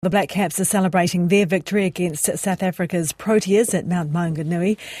The Black Caps are celebrating their victory against South Africa's Proteas at Mount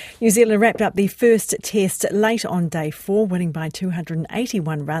Maunganui. New Zealand wrapped up the first test late on day 4, winning by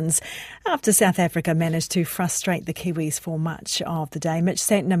 281 runs after South Africa managed to frustrate the Kiwis for much of the day. Mitch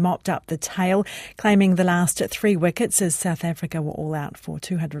Santner mopped up the tail, claiming the last 3 wickets as South Africa were all out for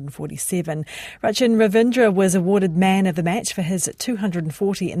 247. Rachin Ravindra was awarded man of the match for his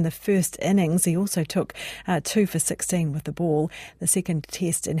 240 in the first innings. He also took 2 for 16 with the ball. The second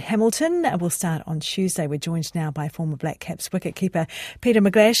test in Hamilton will start on Tuesday. We're joined now by former Black Caps wicket-keeper Peter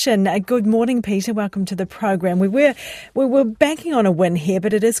McGlashan. Good morning, Peter. Welcome to the program. We were banking on a win here,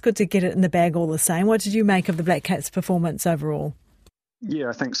 but it is good to get it in the bag all the same. What did you make of the Black Caps' performance overall? Yeah,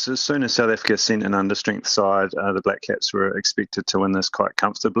 I think as soon as South Africa sent an understrength side, the Black Caps were expected to win this quite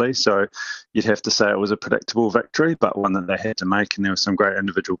comfortably. So you'd have to say it was a predictable victory, but one that they had to make, and there were some great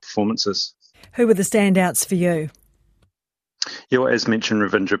individual performances. Who were the standouts for you? Yeah, well, as mentioned,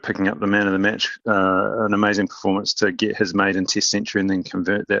 Ravindra picking up the man of the match, an amazing performance to get his maiden Test century and then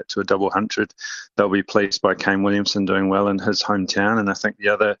convert that to a double hundred. They'll be pleased by Kane Williamson doing well in his hometown, and I think the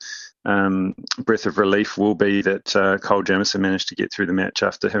other breath of relief will be that Cole Jamieson managed to get through the match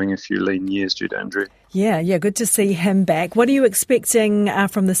after having a few lean years due to injury. Yeah, good to see him back. What are you expecting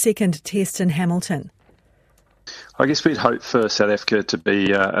from the second Test in Hamilton? I guess we'd hope for South Africa to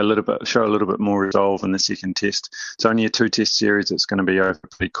be show a little bit more resolve in the second test. It's only a 2-test series. It's going to be over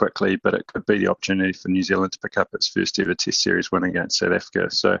pretty quickly, but it could be the opportunity for New Zealand to pick up its first ever test series win against South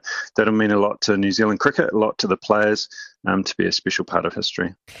Africa. So that'll mean a lot to New Zealand cricket, a lot to the players, to be a special part of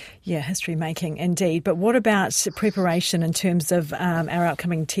history. Yeah, history making indeed. But what about preparation in terms of our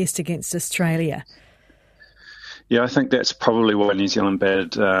upcoming test against Australia? Yeah, I think that's probably why New Zealand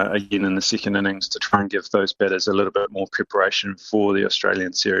batted again in the second innings, to try and give those batters a little bit more preparation for the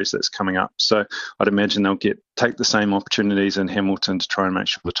Australian series that's coming up. So I'd imagine they'll take the same opportunities in Hamilton to try and make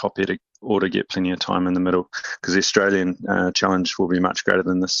sure the top order get plenty of time in the middle, because the Australian challenge will be much greater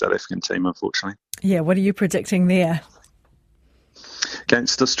than the South African team, unfortunately. Yeah, what are you predicting there?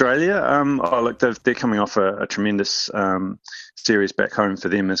 Against Australia, they're coming off a tremendous series back home for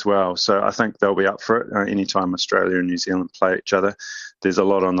them as well. So I think they'll be up for it. Anytime Australia and New Zealand play each other, there's a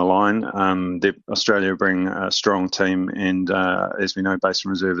lot on the line. Australia bring a strong team, and as we know, Basin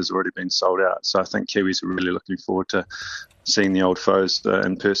Reserve has already been sold out. So I think Kiwis are really looking forward to seeing the old foes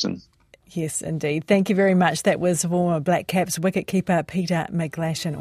in person. Yes, indeed. Thank you very much. That was former Black Caps wicket-keeper Peter McGlashan.